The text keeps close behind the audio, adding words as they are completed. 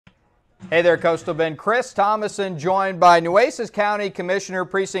Hey there, Coastal Bend. Chris Thomasson joined by Nueces County Commissioner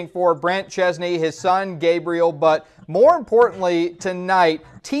Precinct 4 Brent Chesney, his son Gabriel, but more importantly tonight,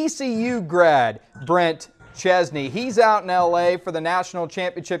 TCU grad Brent Chesney. He's out in LA for the national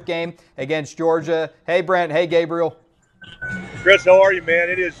championship game against Georgia. Hey Brent, hey Gabriel. Chris, how are you, man?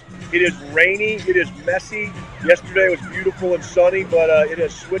 It is rainy, it is messy. Yesterday was beautiful and sunny, but it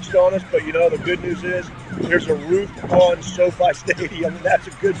has switched on us. But you know, the good news is there's a roof on SoFi Stadium, and that's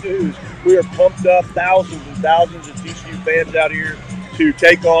a good news. We are pumped up, thousands and thousands of TCU fans out here to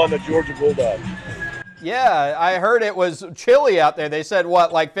take on the Georgia Bulldogs. Yeah, I heard it was chilly out there. They said,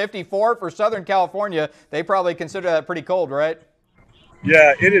 what, like 54 for Southern California? They probably consider that pretty cold, right?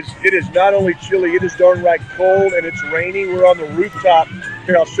 Yeah, it is not only chilly, it is darn right cold, and it's raining. We're on the rooftop.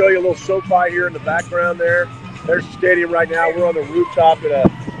 Here, I'll show you a little SoFi here in the background there. There's the stadium right now. We're on the rooftop at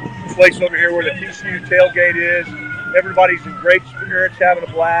a place over here where the TCU tailgate is. Everybody's in great spirits, having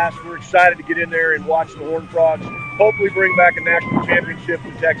a blast. We're excited to get in there and watch the Horned Frogs hopefully bring back a national championship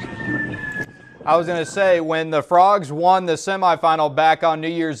in Texas. I was going to say, when the Frogs won the semifinal back on New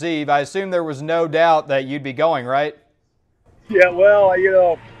Year's Eve, I assume there was no doubt that you'd be going, right? Yeah, well, you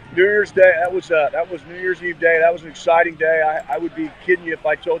know, New Year's Day, that was New Year's Eve day. That was an exciting day. I would be kidding you if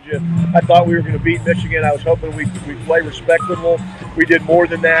I told you I thought we were going to beat Michigan. I was hoping we'd play respectable. We did more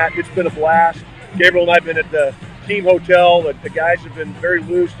than that. It's been a blast. Gabriel and I have been at the team hotel. The guys have been very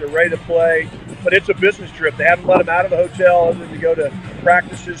loose. They're ready to play. But it's a business trip. They haven't let them out of the hotel other than to go to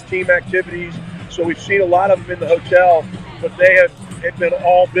practices, team activities. So we've seen a lot of them in the hotel, but it's been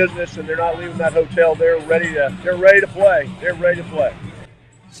all business, and they're not leaving that hotel. They're ready to play. They're ready to play.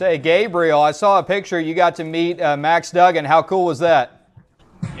 Say, Gabriel, I saw a picture. You got to meet Max Duggan. How cool was that?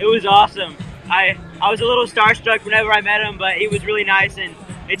 It was awesome. I was a little starstruck whenever I met him, but he was really nice, and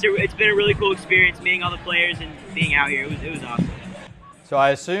it's been a really cool experience meeting all the players and being out here. It was awesome. So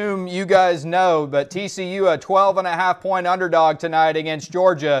I assume you guys know, but TCU a 12.5-point underdog tonight against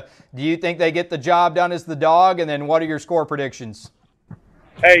Georgia. Do you think they get the job done as the dog? And then what are your score predictions?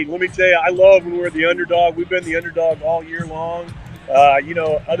 Hey, let me tell you, I love when we're the underdog. We've been the underdog all year long. You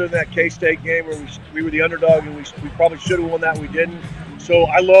know, other than that K-State game where we were the underdog and we probably should have won that, we didn't. So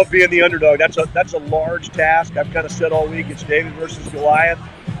I love being the underdog. That's a large task. I've kind of said all week it's David versus Goliath.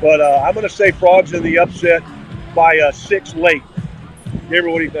 But I'm going to say Frogs in the upset by 6 late.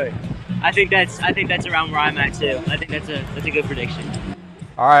 Gabriel, what do you think? I think that's around where I'm at too. I think that's a good prediction.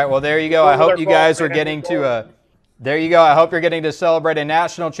 All right, well there you go. I hope you guys are getting to there you go. I hope you're getting to celebrate a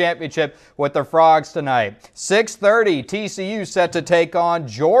national championship with the Frogs tonight. 6:30, TCU set to take on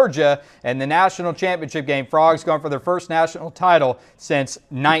Georgia in the national championship game. Frogs going for their first national title since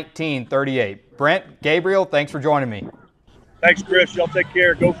 1938. Brent, Gabriel, thanks for joining me. Thanks, Chris. Y'all take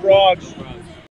care. Go Frogs.